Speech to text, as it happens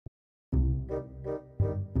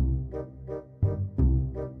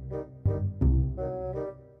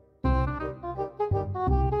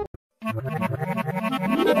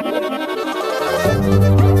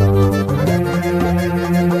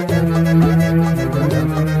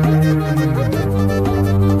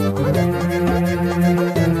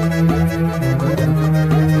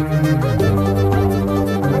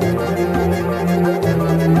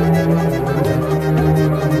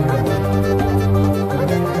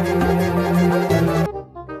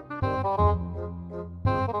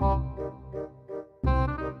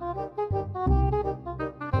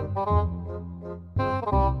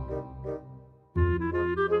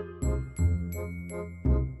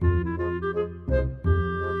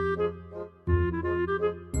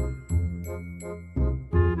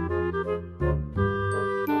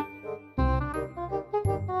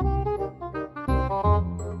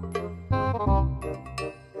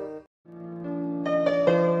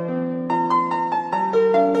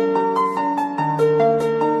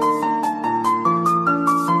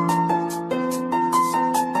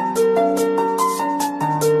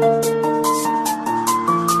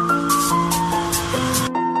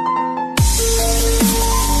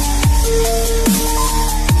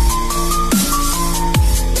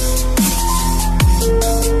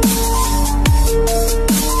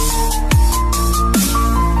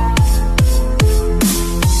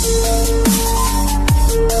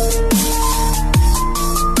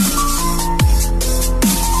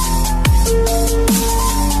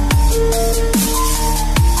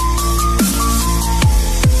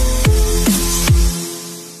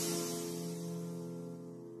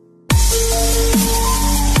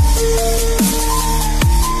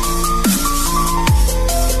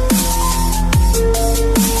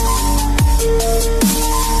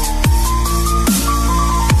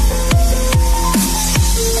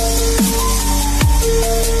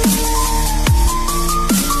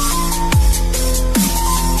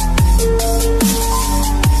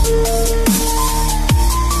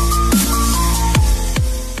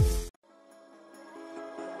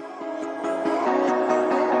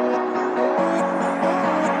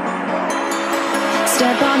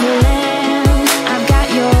Step on the land, I've got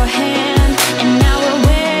your hand, and now we're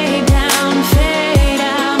way down, fade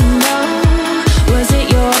out, no. Was it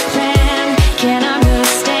your plan? Can't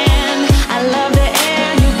understand. I love the air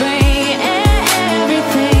you bring,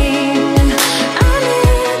 everything. Under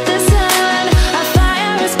the sun, our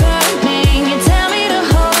fire is burning. You tell me to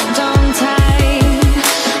hold on tight.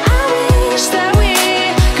 I wish that we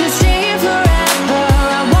could stay here forever.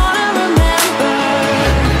 I wanna remember.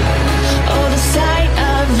 Oh, the sight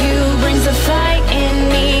of you brings the fight in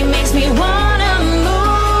me, makes me wanna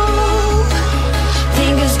move.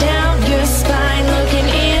 Fingers down your spine, looking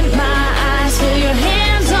in my eyes, feel your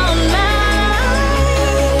hands on mine.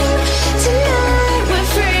 Tonight we're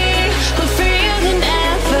freer than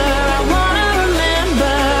ever. I wanna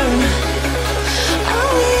remember.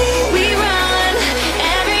 Oh, we run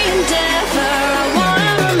every endeavor. I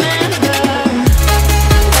wanna remember.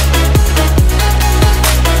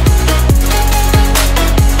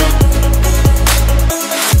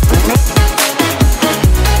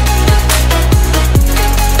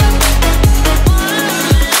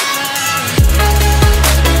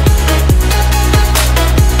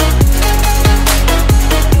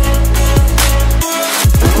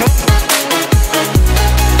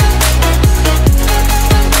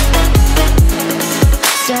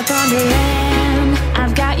 Step on the land,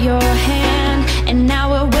 I've got your hand, and now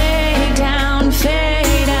we're way down,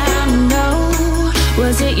 fade out, no.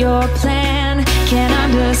 Was it your plan? Can't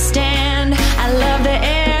understand. I love the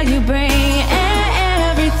air you bring,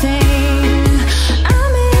 everything.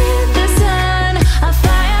 I'm in the sun, our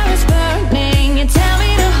fire is burning. You tell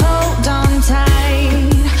me to hold on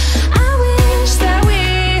tight. I wish that we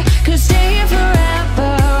could stay here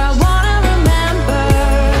forever. I wanna remember.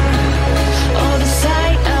 Oh, the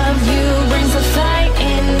sight of you brings the fight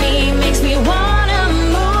in me, makes me wanna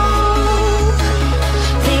move.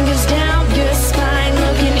 Fingers down your spine,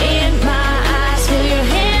 looking in my eyes, feel your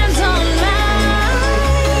hands on mine.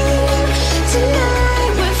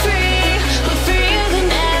 Tonight we're freer than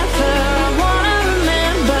ever. I wanna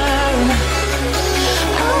remember.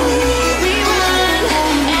 Oh, we run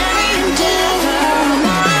every endeavor. I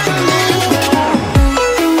wanna remember.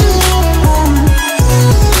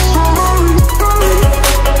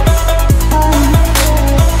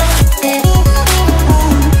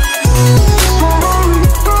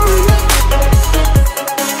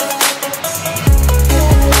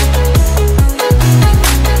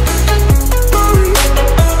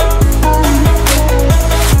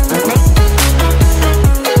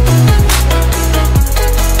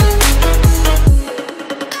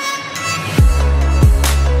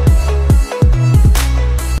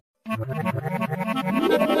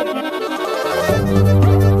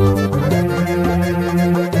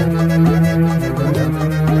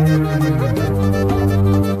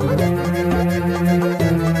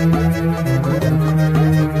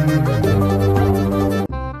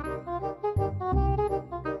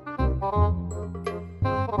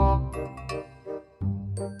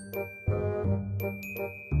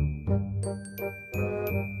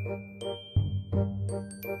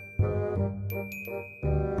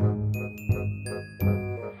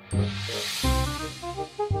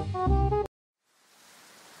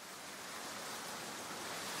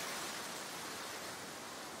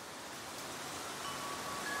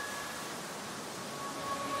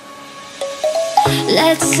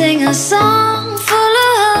 Let's sing a song full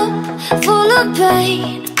of hope, full of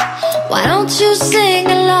pain. Why don't you sing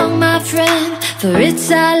along, my friend? For it's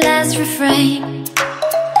our last refrain.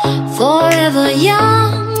 Forever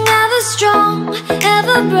young, ever strong,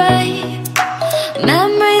 ever brave.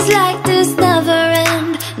 Memories like this never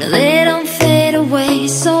end. No, they don't fade away.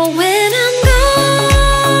 So when I'm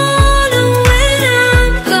gone, oh, when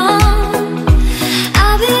I'm gone,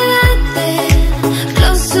 I'll be right there,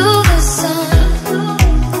 close to the sun.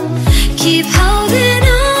 Keep holding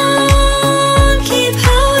on, keep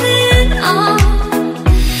holding on,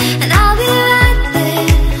 and I'll be right there,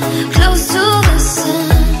 close to the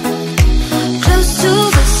sun, close to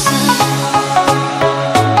the sun.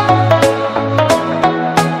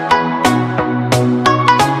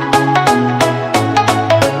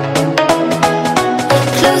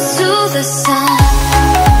 Close to the sun.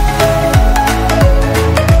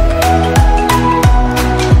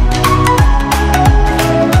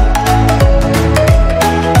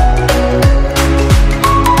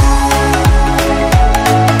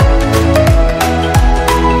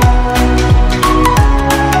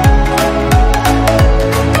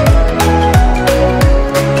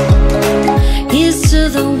 Here's to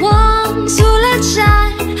the ones who let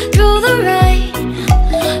shine through the rain,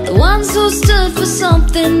 the ones who stood for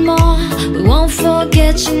something more. We won't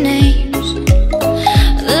forget your names.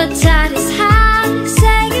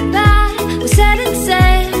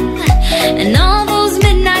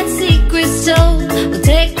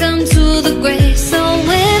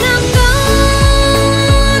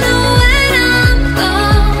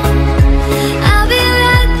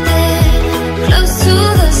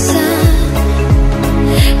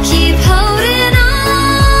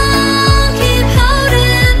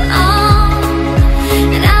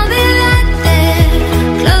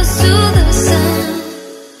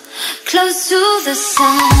 the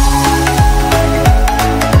sun.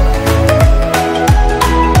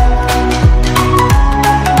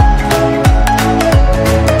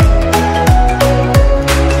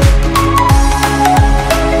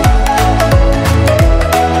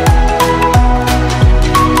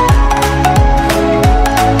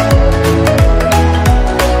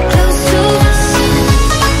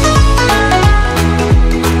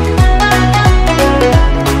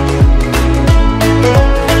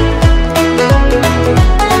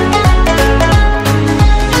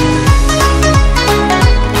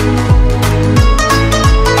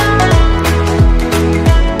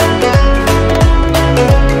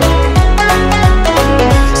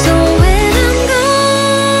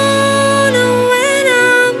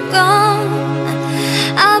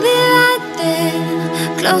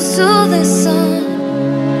 Close to the sun.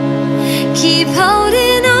 Keep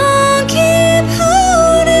holding on, keep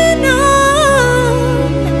holding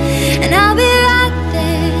on. And I'll be right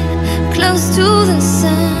there, close to the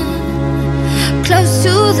sun, close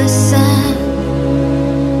to the sun.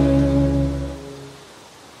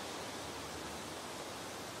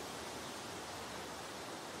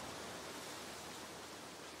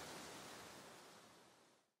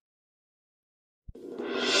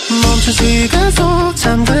 멈춘 시간 속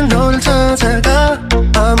잠든 너를 찾아가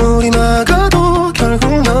아무리 막아도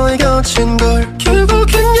결국 너의 곁인 걸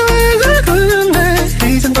결국엔 여행을 끝냈네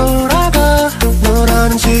이젠 돌아가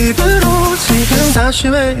너라는 집으로 지금 다시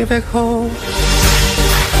way back home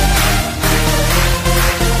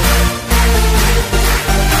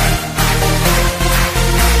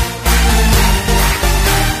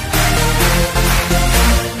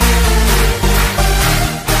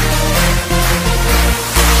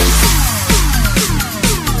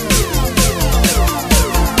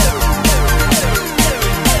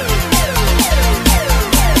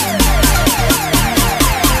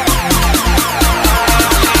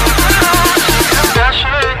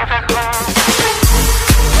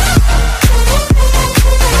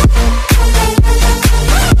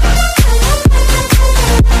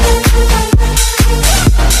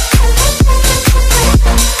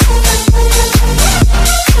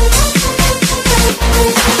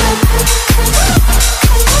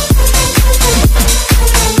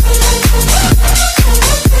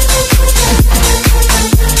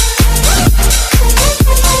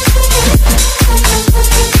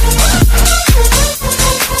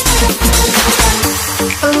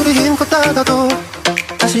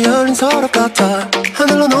다시 열린 서랍 같아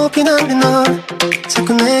하늘로 높이 날린 널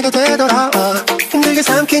자꾸 내게 되돌아와 힘들게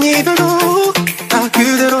삼킨 이별도 다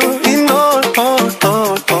그대로인 걸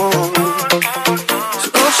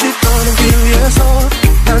수없이 떠는 길 위에서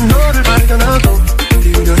난 너를 발견하고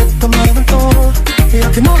비우려했던 마음은 또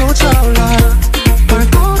이렇게 멀어 차올라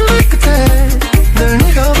벌거리 끝에 늘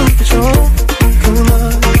네가 불러줘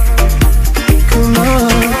그만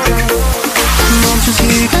멈춘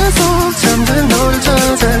시간 속 잠든 너를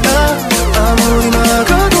찾아가 아무리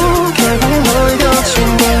막아도 결국 너의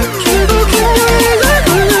곁인 걸 결국엔 여행을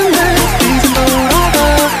끝냈네 이젠 돌아가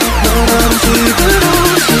너라는 집으로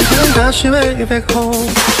지금 다시 way back home